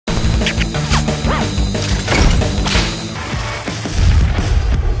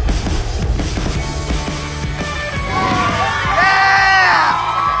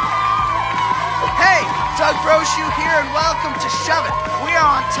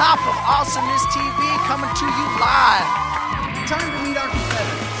top of awesomenessTV coming to you live. Time to meet our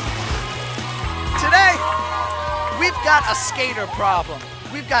competitors. Today, we've got a skater problem.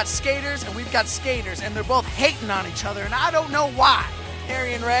 We've got skaters and we've got skaters, and they're both hating on each other, and I don't know why.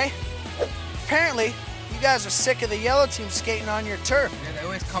 Harry and Ray, apparently, you guys are sick of the yellow team skating on your turf. Yeah, they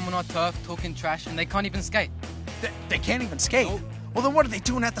always come on our turf, talking trash, and they can't even skate. They can't even skate? Nope. Well, then what are they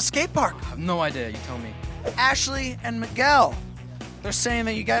doing at the skate park? I have no idea, you tell me. Ashley and Miguel, they're saying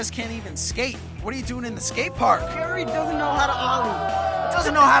that you guys can't even skate. What are you doing in the skate park? Harry doesn't know how to ollie.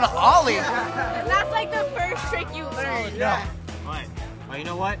 Doesn't know how to ollie? And that's like the first trick you learn. No. What? Well, you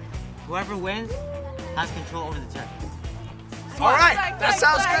know what? Whoever wins has control over the turf. All right, that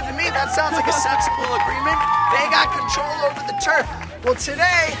sounds good to me. That sounds like a sensible agreement. They got control over the turf. Well,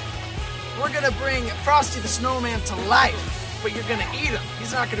 today, we're gonna bring Frosty the Snowman to life, but you're gonna eat him.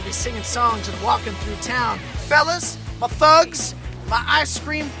 He's not gonna be singing songs and walking through town. Fellas, my thugs, my ice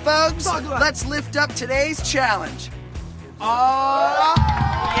cream thugs, let's lift up today's challenge. Oh,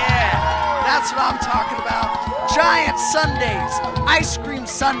 yeah, that's what I'm talking about. Giant sundaes, ice cream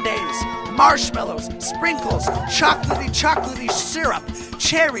sundaes, marshmallows, sprinkles, chocolatey syrup,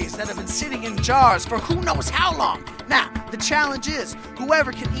 cherries that have been sitting in jars for who knows how long. Now, the challenge is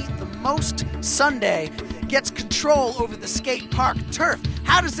whoever can eat the most sundae gets control over the skate park turf.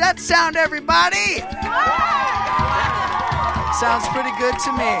 How does that sound, everybody? Sounds pretty good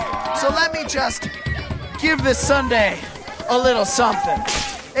to me. So let me just give this sundae a little something.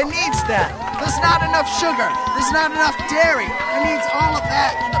 It needs that. There's not enough sugar. There's not enough dairy. It needs all of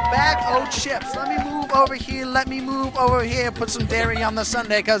that in a bag of chips. Let me move over here. Let me move over here. Put some dairy on the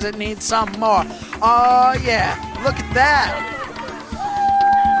sundae because it needs some more. Oh, yeah. Look at that.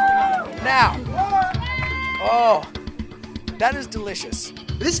 Now. Oh, that is delicious.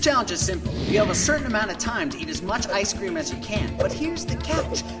 This challenge is simple. You have a certain amount of time to eat as much ice cream as you can. But here's the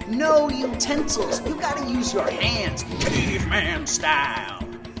catch. No utensils. You gotta use your hands. Caveman style.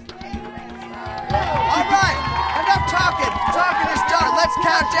 All right, enough talking. Talking is done. Let's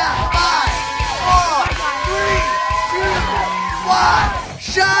count down. 5, 4, 3, 2, 1.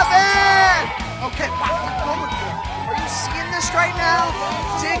 Shove it! Okay, what are you going for? Are you seeing this right now?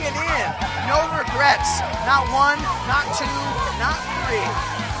 Dig it in. No regrets. Not 1, not 2, not 3.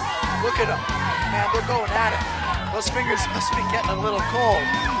 Look at them. Man, they're going at it. Those fingers must be getting a little cold.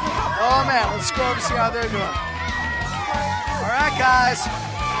 Oh, man, let's go over and see how they're doing. All right, guys.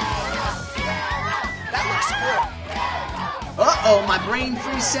 That looks good. Uh-oh, my brain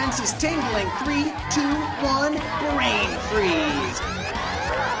freeze sense is tingling. 3, 2, 1, brain freeze.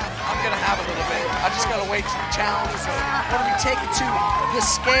 I'm gonna have a little bit. I just gotta wait till the challenge is over. What do we take it to? The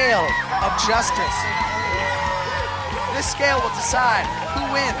scale of justice. This scale will decide who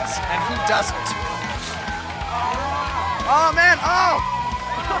wins and who doesn't. Oh, man, oh!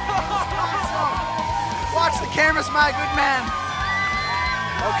 Watch the cameras, my good man.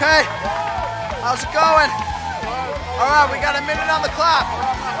 Okay. How's it going? All right, we got a minute on the clock.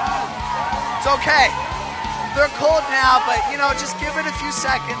 It's okay. They're cold now, but, you know, just give it a few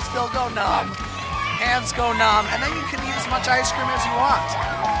seconds. They'll go numb. Hands go numb, and then you can eat as much ice cream as you want.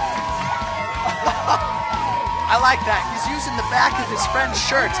 I like that. He's using the back of his friend's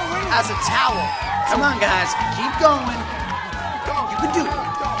shirt as a towel. Come on, guys. Keep going. You can do it.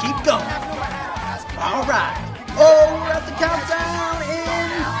 Keep going. All right. Oh, we're at the countdown in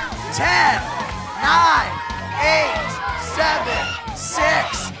 10, 9, 8, 7,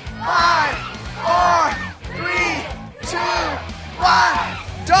 6, 5, 4, 3, 2, 1.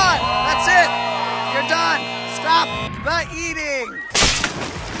 Done. That's it. You're done. Stop the eating.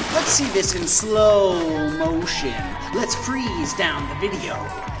 Let's see this in slow motion. Let's freeze down the video.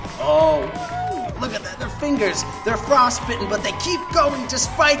 Oh, look at that. Their fingers, they're frostbitten, but they keep going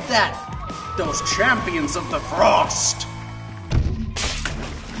despite that. Those champions of the frost.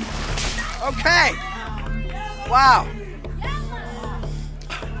 Okay. Wow.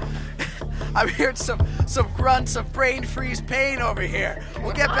 I'm hearing some grunts of brain freeze pain over here.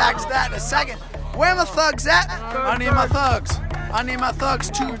 We'll get back to that in a second. Where are my thugs at? I need my thugs. I need my thugs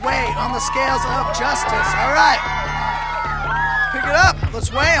to weigh on the scales of justice. All right. Pick it up. Let's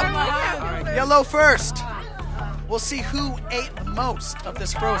weigh them. Yellow first. We'll see who ate the most of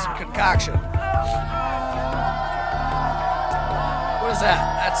this frozen concoction. What is that?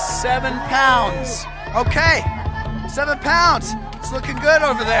 That's 7 pounds. Okay. 7 pounds. It's looking good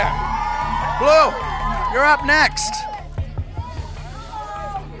over there. Blue, you're up next.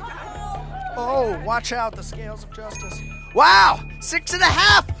 Oh, watch out, the scales of justice. Wow,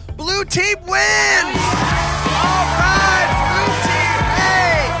 6.5. Blue team wins. All right, blue team.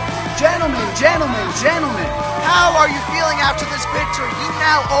 Hey, gentlemen. How are you feeling after this victory. You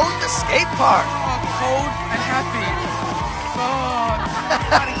now own the skate park. Oh, cold and happy. Oh.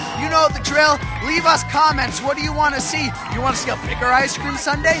 You know the drill. Leave us comments. What do you want to see? Do you want to see a bigger ice cream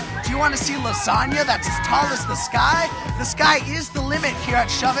sundae? Do you want to see lasagna that's as tall as the sky? The sky is the limit here at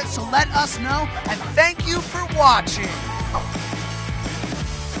Shove It, so let us know. And thank you for watching.